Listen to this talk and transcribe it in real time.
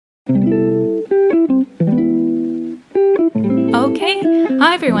Okay,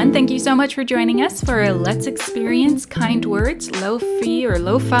 hi everyone, thank you so much for joining us for Let's Experience Kind Words, Lofi or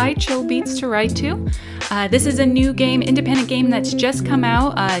Lo-Fi Chill Beats to Write to. This is a new game, independent game that's just come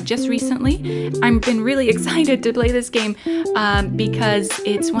out just recently. I've been really excited to play this game because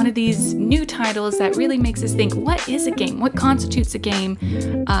it's one of these new titles that really makes us think, what is a game? What constitutes a game?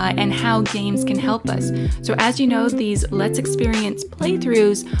 And how games can help us. So as you know, these Let's Experience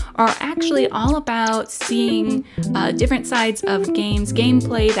playthroughs are actually all about seeing different sides of games,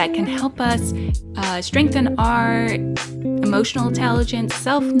 gameplay that can help us strengthen our emotional intelligence,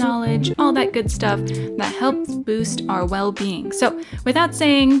 self-knowledge, all that good stuff that helps boost our well-being. So without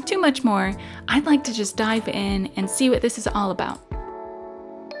saying too much more, I'd like to just dive in and see what this is all about.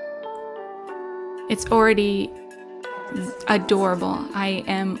 It's already adorable. I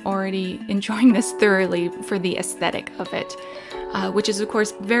am already enjoying this thoroughly for the aesthetic of it, which is of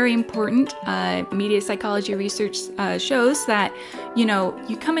course very important. Media psychology research shows that, you know,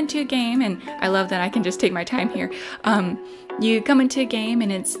 you come into a game, and I love that I can just take my time here. You come into a game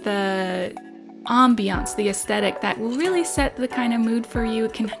and it's the ambiance, the aesthetic that will really set the kind of mood for you.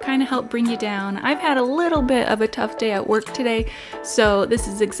 It can kind of help bring you down. I've had a little bit of a tough day at work today, so this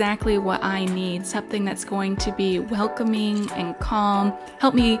is exactly what I need. Something that's going to be welcoming and calm,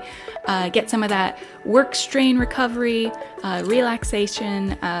 help me get some of that work strain recovery,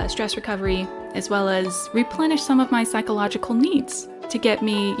 relaxation, stress recovery, as well as replenish some of my psychological needs to get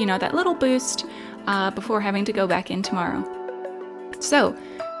me, you know, that little boost before having to go back in tomorrow. So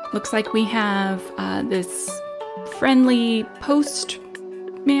looks like we have this friendly post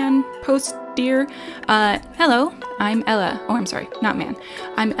deer. Hello, I'm Ella. Oh, I'm sorry, not man.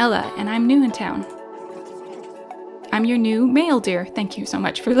 I'm Ella, and I'm new in town. I'm your new mail deer. Thank you so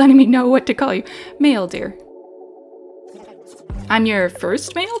much for letting me know what to call you. Mail deer. I'm your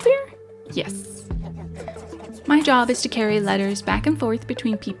first mail deer? Yes. My job is to carry letters back and forth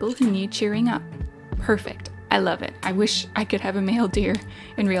between people who need cheering up. Perfect. I love it. I wish I could have a male deer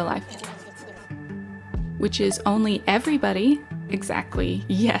in real life. Which is only everybody. Exactly.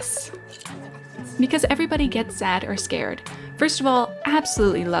 Yes. Because everybody gets sad or scared. First of all,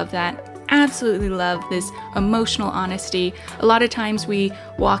 absolutely love that. Absolutely love this emotional honesty. A lot of times we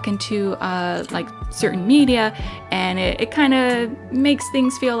walk into like certain media and it kind of makes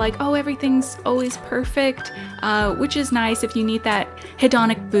things feel like, oh, everything's always perfect, which is nice if you need that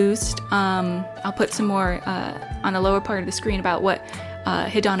hedonic boost. I'll put some more on the lower part of the screen about what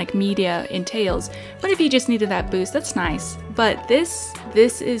hedonic media entails. But if you just needed that boost, that's nice. But this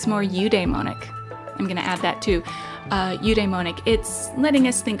is more eudaimonic. I'm gonna add that too. Eudaimonic. It's letting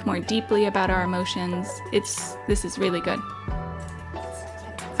us think more deeply about our emotions. This is really good.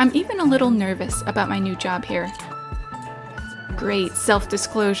 I'm even a little nervous about my new job here. Great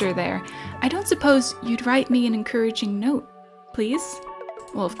self-disclosure there. I don't suppose you'd write me an encouraging note, please?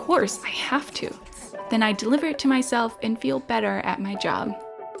 Well, of course, I have to. Then I deliver it to myself and feel better at my job.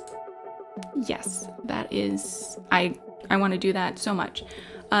 Yes, that is... I want to do that so much.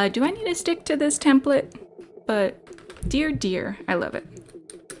 Do I need to stick to this template? But dear, I love it.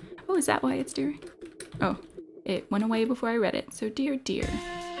 Oh, is that why it's dear? Oh, it went away before I read it. So dear.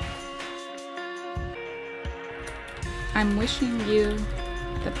 I'm wishing you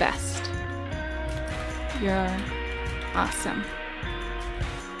the best. You're awesome.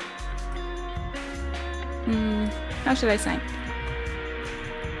 How should I sign?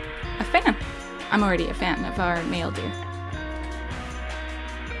 A fan. I'm already a fan of our male deer.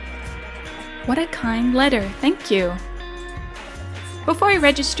 What a kind letter, thank you. Before I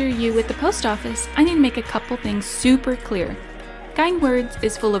register you with the post office, I need to make a couple things super clear. Kind Words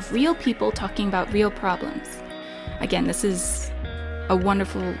is full of real people talking about real problems. Again, this is a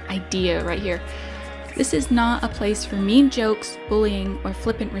wonderful idea right here. This is not a place for mean jokes, bullying, or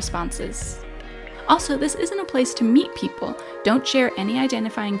flippant responses. Also, this isn't a place to meet people. Don't share any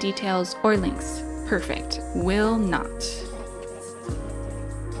identifying details or links. Perfect. Will not.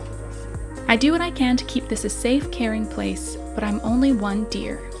 I do what I can to keep this a safe, caring place, but I'm only one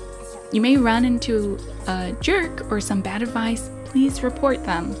deer. You may run into a jerk or some bad advice. Please report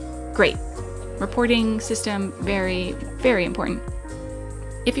them. Great. Reporting system, very, very important.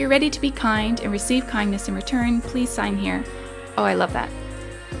 If you're ready to be kind and receive kindness in return, please sign here. Oh, I love that.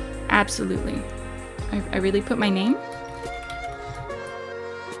 Absolutely. I really put my name?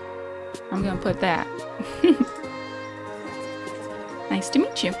 I'm gonna put that. Nice to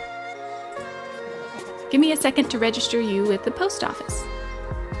meet you. Give me a second to register you with the post office.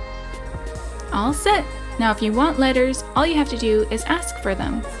 All set. Now if you want letters, all you have to do is ask for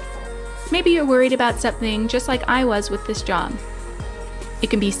them. Maybe you're worried about something just like I was with this job. It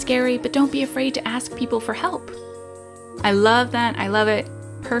can be scary, but don't be afraid to ask people for help. I love that. I love it.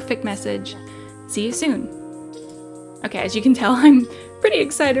 Perfect message. See you soon. Okay, as you can tell, I'm pretty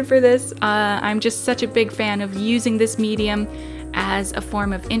excited for this. I'm just such a big fan of using this medium as a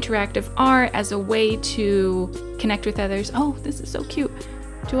form of interactive art, as a way to connect with others. Oh, this is so cute.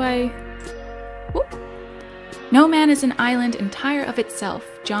 Do I... Whoop. No man is an island entire of itself.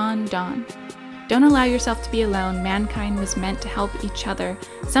 John Donne. Don't allow yourself to be alone. Mankind was meant to help each other.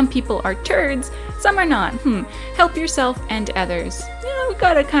 Some people are turds, some are not. Help yourself and others. We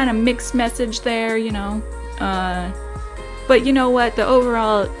got a kind of mixed message there, But you know what? The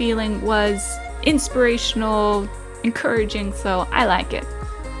overall feeling was inspirational, encouraging, so I like it.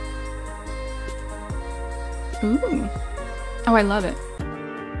 Ooh. Oh, I love it.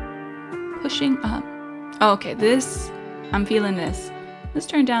 Pushing up. Oh, okay, this, I'm feeling this. Let's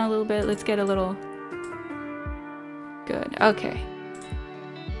turn down a little bit. Let's get a little... Good. Okay.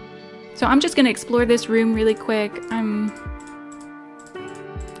 So I'm just going to explore this room really quick.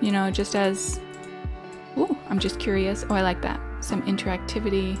 Just as... Ooh, I'm just curious. Oh, I like that. Some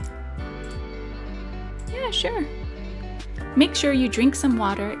interactivity. Yeah, sure. Make sure you drink some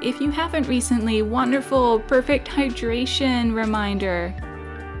water if you haven't recently. Wonderful, perfect hydration reminder.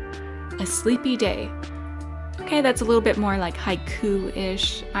 A sleepy day. Okay, that's a little bit more like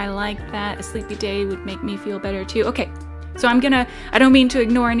haiku-ish. I like that. A sleepy day would make me feel better too. Okay, so I don't mean to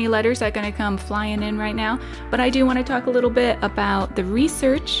ignore any letters that are gonna come flying in right now, but I do want to talk a little bit about the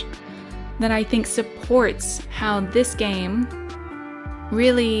research that I think supports how this game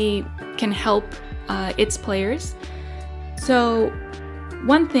really can help its players. So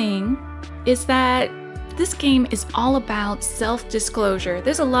one thing is that this game is all about self-disclosure.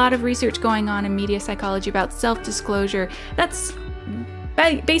 There's a lot of research going on in media psychology about self-disclosure. That's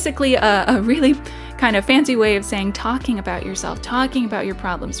basically a really kind of fancy way of saying talking about yourself, talking about your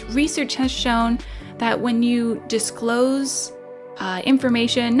problems. Research has shown that when you disclose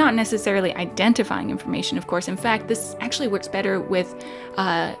information, not necessarily identifying information, of course. In fact, this actually works better with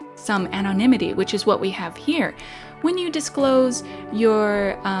some anonymity, which is what we have here. When you disclose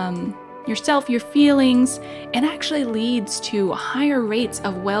yourself, your feelings, it actually leads to higher rates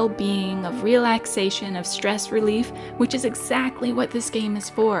of well-being, of relaxation, of stress relief, which is exactly what this game is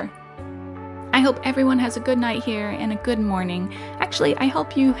for. I hope everyone has a good night here and a good morning. Actually, I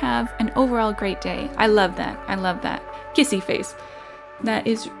hope you have an overall great day. I love that. I love that. Kissy face. That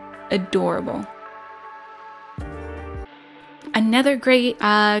is adorable. Another great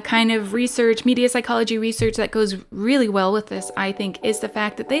kind of research, media psychology research that goes really well with this, I think, is the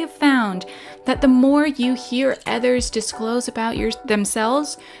fact that they have found that the more you hear others disclose about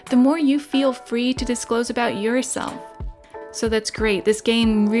themselves, the more you feel free to disclose about yourself. So that's great. This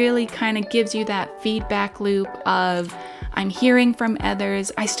game really kind of gives you that feedback loop of, I'm hearing from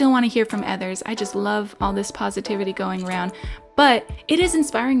others, I still want to hear from others. I just love all this positivity going around. But it is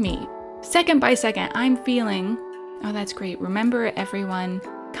inspiring me. Second by second, I'm feeling... Oh, that's great. Remember, everyone,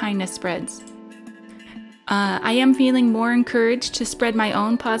 kindness spreads. I am feeling more encouraged to spread my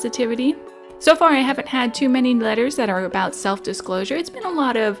own positivity. So far, I haven't had too many letters that are about self-disclosure. It's been a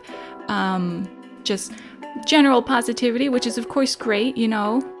lot of just general positivity, which is, of course, great.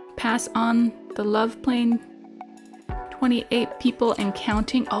 Pass on the love plane. 28 people and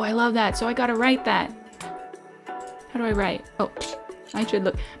counting. Oh, I love that. So I got to write that. How do I write? Oh, I should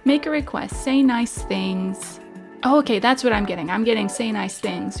look. Make a request. Say nice things. Oh, okay, that's what I'm getting. I'm getting say nice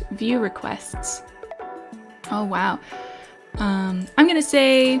things. View requests. Oh, wow. I'm gonna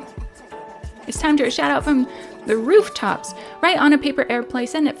say it's time to shout out from the rooftops. Write on a paper airplane,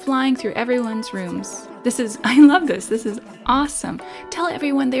 send it flying through everyone's rooms. I love this. This is awesome. Tell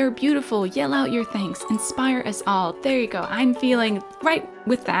everyone they are beautiful. Yell out your thanks. Inspire us all. There you go. I'm feeling right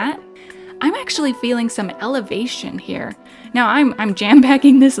with that. I'm actually feeling some elevation here. Now I'm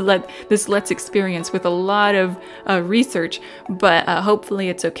jam-packing this Let's experience with a lot of research, but hopefully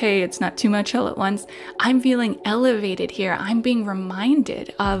it's okay. It's not too much all at once. I'm feeling elevated here. I'm being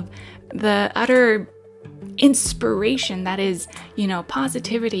reminded of the utter inspiration that is,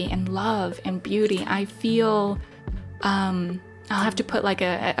 positivity and love and beauty. I feel, I'll have to put like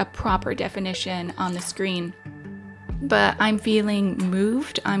a proper definition on the screen. But I'm feeling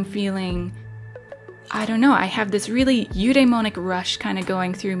moved. I'm feeling, I don't know, I have this really eudaimonic rush kind of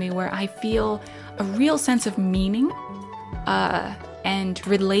going through me where I feel a real sense of meaning and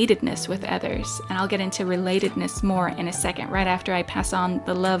relatedness with others. And I'll get into relatedness more in a second, right after I pass on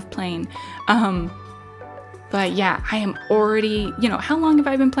the love plane. But yeah, I am already, how long have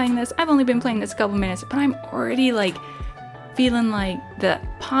I been playing this? I've only been playing this a couple minutes, but I'm already like feeling like the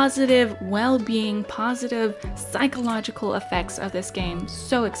positive well-being, positive psychological effects of this game.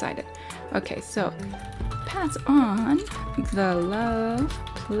 So excited. Okay, so pass on the love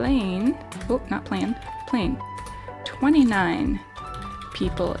plane. Oh, not plane. Plane. 29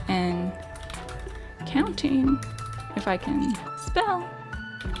 people and counting, if I can spell.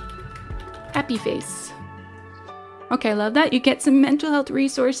 Happy face. Okay, love that. You get some mental health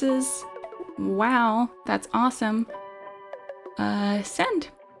resources. Wow, that's awesome. Send.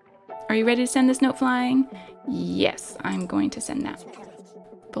 Are you ready to send this note flying? Yes, I'm going to send that.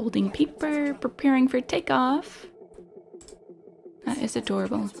 Folding paper, preparing for takeoff. That is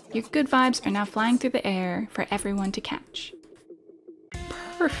adorable. Your good vibes are now flying through the air for everyone to catch.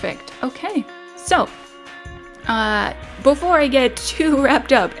 Perfect. Okay, so before I get too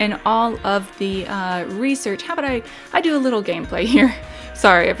wrapped up in all of the research, how about I do a little gameplay here?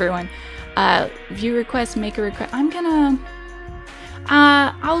 Sorry, everyone. View request, make a request. I'm gonna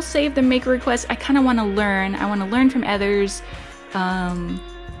I'll save the make a request. I kind of want to learn. I want to learn from others.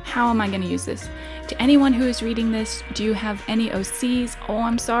 How am I going to use this? To anyone who is reading this, do you have any OCs? Oh,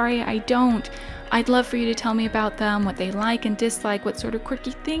 I'm sorry, I don't. I'd love for you to tell me about them, what they like and dislike, what sort of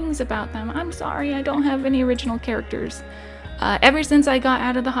quirky things about them. I'm sorry, I don't have any original characters. Ever since I got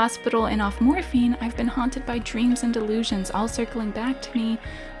out of the hospital and off morphine, I've been haunted by dreams and delusions, all circling back to me,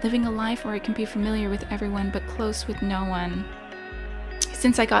 living a life where I can be familiar with everyone but close with no one.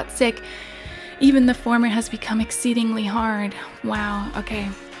 Since I got sick, even the former has become exceedingly hard. Wow, okay.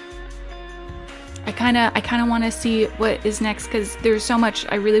 I kind of want to see what is next, because there's so much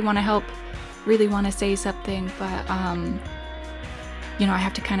I really want to help, really want to say something, but you know, I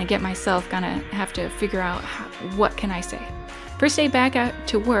have to kind of get myself, have to figure out what can I say. First day back out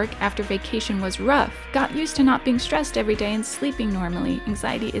to work after vacation was rough. Got used to not being stressed every day and sleeping normally.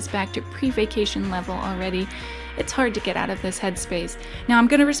 Anxiety is back to pre-vacation level already. It's hard to get out of this headspace. Now I'm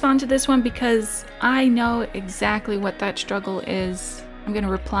going to respond to this one because I know exactly what that struggle is. I'm going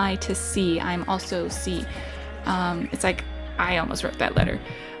to reply to C. I'm also C. It's like I almost wrote that letter.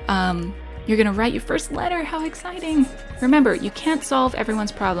 You're going to write your first letter. How exciting. Remember, you can't solve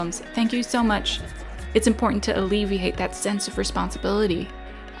everyone's problems. Thank you so much. It's important to alleviate that sense of responsibility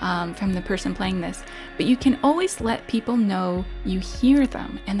from the person playing this. But you can always let people know you hear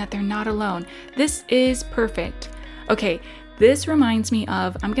them and that they're not alone. This is perfect. Okay, this reminds me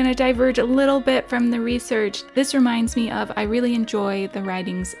of, I'm going to diverge a little bit from the research. This reminds me of, I really enjoy the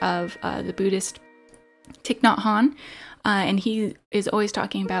writings of the Buddhist Thich Nhat Hanh. And he is always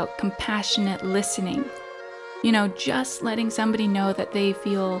talking about compassionate listening. You know, just letting somebody know that they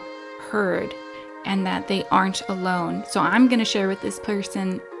feel heard and that they aren't alone. So I'm going to share with this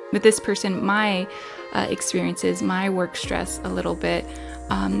person my experiences, my work stress a little bit.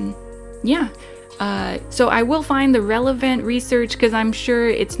 So I will find the relevant research, because I'm sure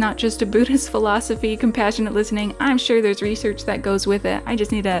it's not just a Buddhist philosophy, compassionate listening. I'm sure there's research that goes with it. I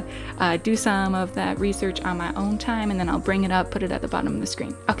just need to do some of that research on my own time, and then I'll bring it up, put it at the bottom of the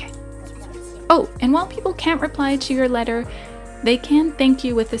screen. Okay. Oh, and while people can't reply to your letter, they can thank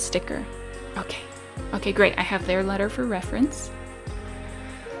you with a sticker. Okay. Okay, great. I have their letter for reference.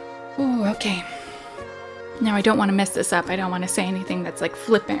 Oh, okay. Now I don't want to mess this up. I don't want to say anything that's like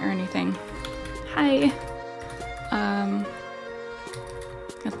flippant or anything. Hi.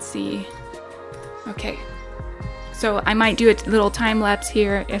 Let's see. Okay. So I might do a little time lapse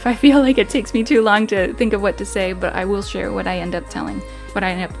here if I feel like it takes me too long to think of what to say, but I will share what I end up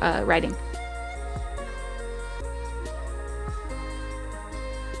writing.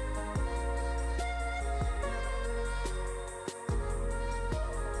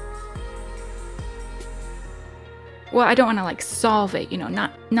 Well, I don't want to like solve it, you know,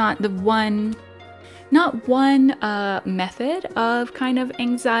 not one method of kind of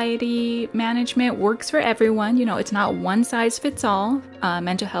anxiety management works for everyone. You know, it's not one size fits all.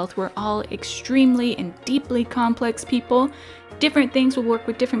 Mental health, we're all extremely and deeply complex people. Different things will work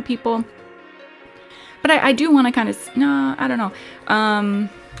with different people. But I do want to kind of, no, I don't know.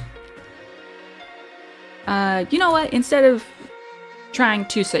 You know what? Instead of trying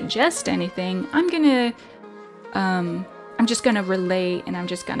to suggest anything, I'm just gonna relate, and I'm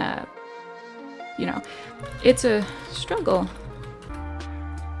just gonna, you know, it's a struggle.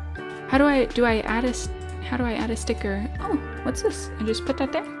 How do I add a sticker? Oh, what's this? I just put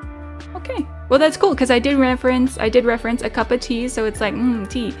that there. Okay. Well, that's cool, because I did reference a cup of tea, so it's like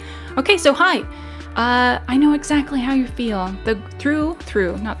tea. Okay, so hi. I know exactly how you feel.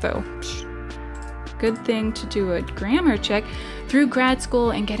 Good thing to do a grammar check. Through grad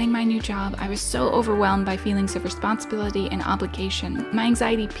school and getting my new job, I was so overwhelmed by feelings of responsibility and obligation. My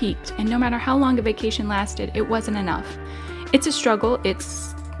anxiety peaked, and no matter how long a vacation lasted, it wasn't enough. It's a struggle.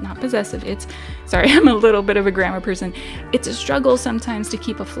 It's not possessive. Sorry, I'm a little bit of a grammar person. It's a struggle sometimes to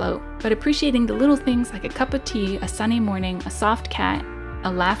keep afloat, but appreciating the little things like a cup of tea, a sunny morning, a soft cat,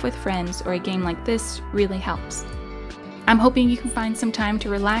 a laugh with friends, or a game like this really helps. I'm hoping you can find some time to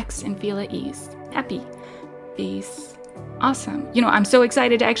relax and feel at ease. Happy. Peace. Awesome. You know, I'm so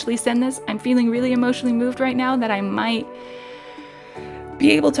excited to actually send this. I'm feeling really emotionally moved right now that I might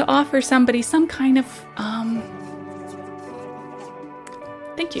be able to offer somebody some kind of,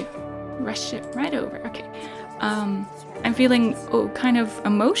 thank you. Rush it right over. Okay. I'm feeling kind of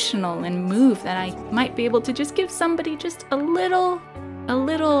emotional and moved that I might be able to just give somebody just a little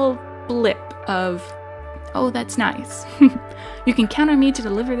blip of, oh, that's nice. You can count on me to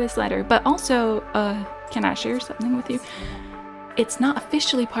deliver this letter, but also, can I share something with you? It's not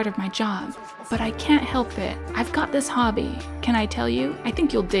officially part of my job, but I can't help it. I've got this hobby. Can I tell you? I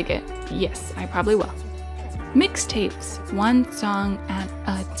think you'll dig it. Yes, I probably will. Mixtapes, one song at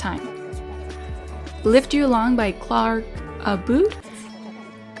a time. Lift You Along by Clark Abood,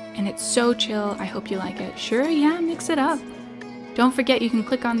 and it's so chill. I hope you like it. Sure, yeah, mix it up. Don't forget you can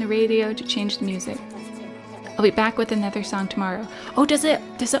click on the radio to change the music. I'll be back with another song tomorrow. Oh, does it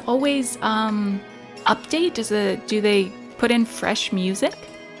always update? Do they put in fresh music?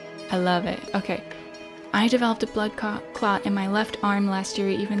 I love it. Okay. I developed a blood clot in my left arm last year,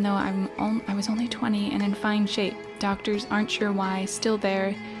 even though I was only 20 and in fine shape. Doctors aren't sure why. Still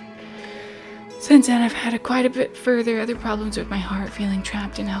there. Since then, I've had quite a bit further other problems with my heart, feeling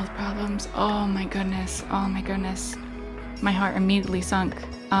trapped in health problems. Oh my goodness. Oh my goodness. My heart immediately sunk.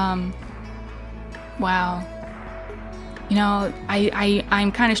 Wow. You know,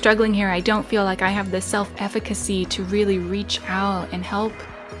 I'm kind of struggling here. I don't feel like I have the self-efficacy to really reach out and help.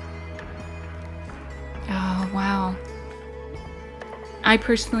 Oh, wow. I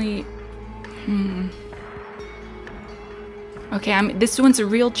personally... Okay, this one's a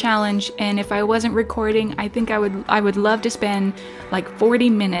real challenge, and if I wasn't recording, I think I would love to spend like 40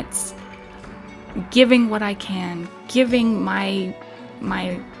 minutes giving what I can, giving my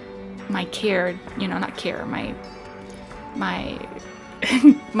care, you know, not care, my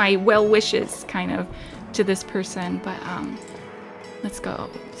my well wishes kind of to this person, but let's go.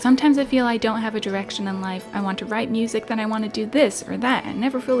 Sometimes I feel I don't have a direction in life. I want to write music, then I want to do this or that and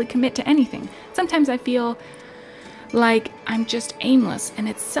never fully commit to anything. Sometimes I feel like I'm just aimless and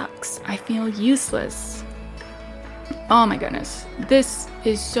it sucks. I feel useless. Oh my goodness. This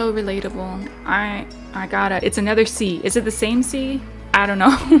is so relatable. I gotta, it's another C. Is it the same C? I don't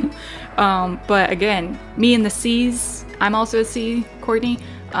know. But again, me and the C's, I'm also a C, Courtney.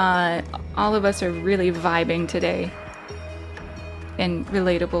 All of us are really vibing today. And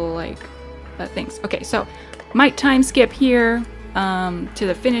relatable, like, things. Okay, so might time skip here to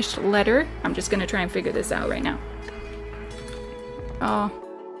the finished letter. I'm just gonna try and figure this out right now. Oh,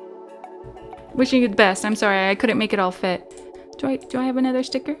 wishing you the best. I'm sorry, I couldn't make it all fit. Do I have another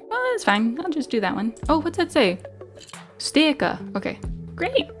sticker? Oh, that's fine. I'll just do that one. Oh, what's that say? Sticker. Okay,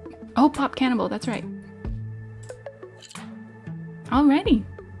 great. Oh, Popcannibal. That's right. Alrighty.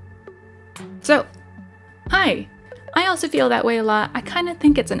 So, hi. I also feel that way a lot. I kind of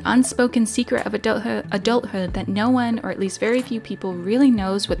think it's an unspoken secret of adulthood that no one, or at least very few people, really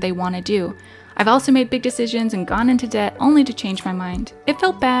knows what they want to do. I've also made big decisions and gone into debt only to change my mind. It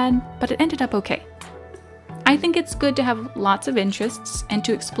felt bad, but it ended up okay. I think it's good to have lots of interests and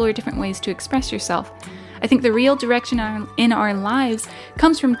to explore different ways to express yourself. I think the real direction in our lives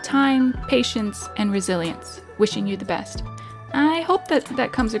comes from time, patience, and resilience. Wishing you the best. I hope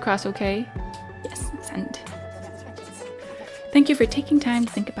that comes across okay. Yes, send. Thank you for taking time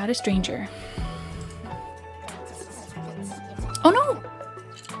to think about a stranger. Oh no!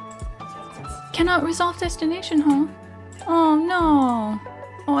 Cannot resolve destination, huh? Oh no!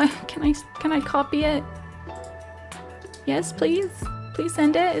 Oh, can I copy it? Yes, please? Please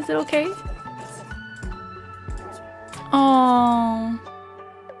send it. Is it okay? Oh,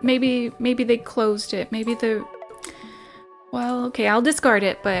 maybe they closed it. Maybe well, okay, I'll discard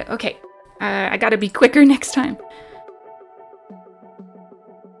it, but okay. I gotta be quicker next time.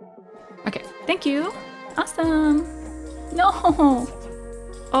 Okay, thank you. Awesome. No.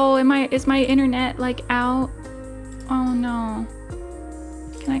 Oh, is my internet like out? Oh no.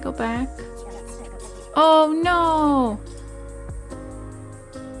 Can I go back? Oh no.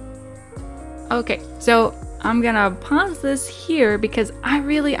 Okay, so I'm gonna pause this here because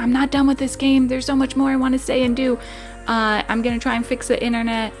I'm not done with this game. There's so much more I want to say and do. I'm gonna try and fix the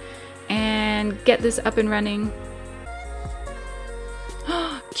internet and get this up and running.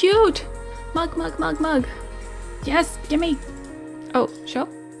 Cute! Mug, mug, mug, mug. Yes, gimme. Oh, show.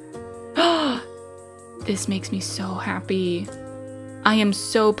 This makes me so happy. I am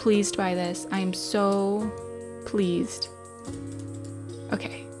so pleased by this. I am so pleased.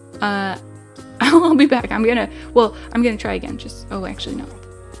 Okay. I'll be back. I'm gonna try again. Oh, actually, no.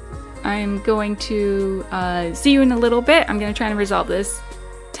 I'm going to see you in a little bit. I'm gonna try and resolve this.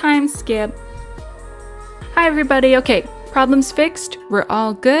 Time skip. Hi, everybody. Okay. Problems fixed. We're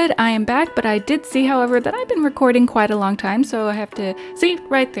all good. I am back, but I did see, however, that I've been recording quite a long time, so I have to see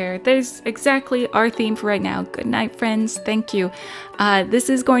right there. There's exactly our theme for right now. Good night, friends. Thank you. This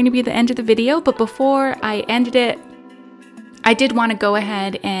is going to be the end of the video, but before I ended it, I did want to go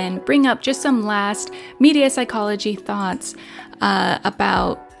ahead and bring up just some last media psychology thoughts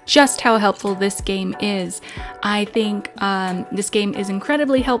about just how helpful this game is. I think this game is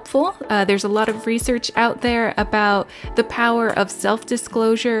incredibly helpful. There's a lot of research out there about the power of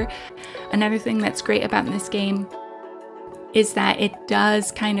self-disclosure. Another thing that's great about this game is that it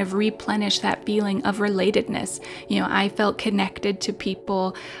does kind of replenish that feeling of relatedness. You know, I felt connected to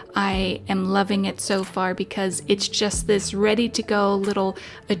people. I am loving it so far because it's just this ready to go little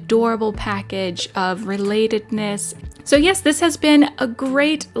adorable package of relatedness. So yes, this has been a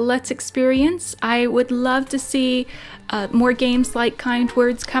great Let's experience. I would love to see more games like Kind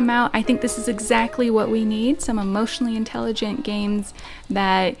Words come out. I think this is exactly what we need. Some emotionally intelligent games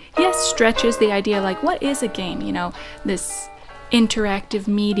that, yes, stretches the idea like, what is a game? You know, this interactive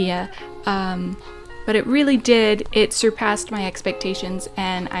media. But it really did. It surpassed my expectations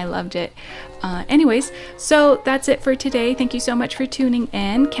and I loved it. Anyways, so that's it for today. Thank you so much for tuning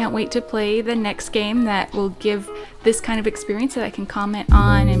in. Can't wait to play the next game that will give this kind of experience that I can comment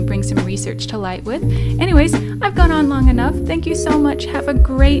on and bring some research to light with. Anyways, I've gone on long enough. Thank you so much. Have a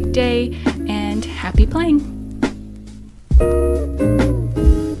great day and happy playing.